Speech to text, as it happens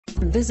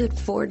Visit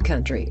Ford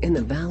Country in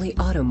the Valley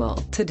Auto Mall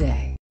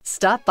today.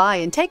 Stop by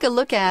and take a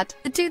look at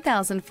the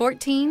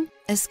 2014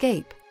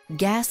 Escape.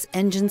 Gas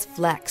engines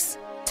flex,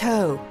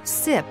 tow,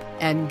 sip,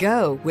 and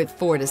go with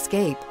Ford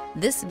Escape.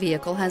 This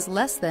vehicle has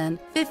less than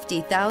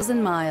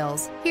 50,000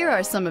 miles. Here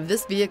are some of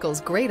this vehicle's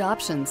great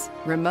options: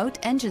 remote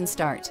engine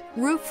start,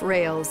 roof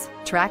rails,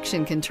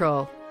 traction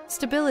control,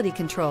 stability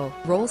control,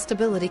 roll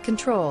stability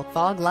control,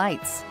 fog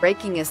lights,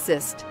 braking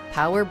assist,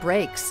 power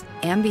brakes,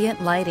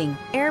 ambient lighting,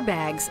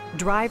 airbags,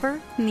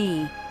 driver,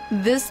 knee.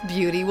 This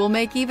beauty will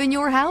make even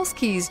your house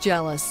keys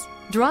jealous.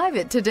 Drive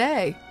it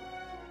today.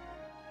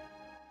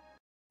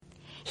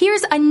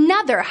 Here's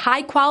another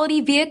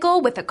high-quality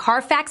vehicle with a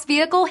Carfax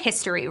Vehicle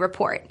History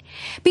Report.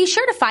 Be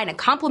sure to find a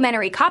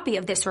complimentary copy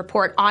of this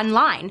report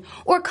online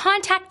or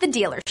contact the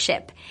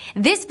dealership.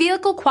 This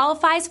vehicle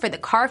qualifies for the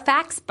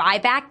Carfax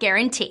Buyback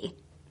Guarantee.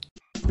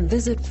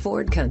 Visit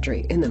Ford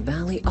Country in the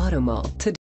Valley Auto Mall today.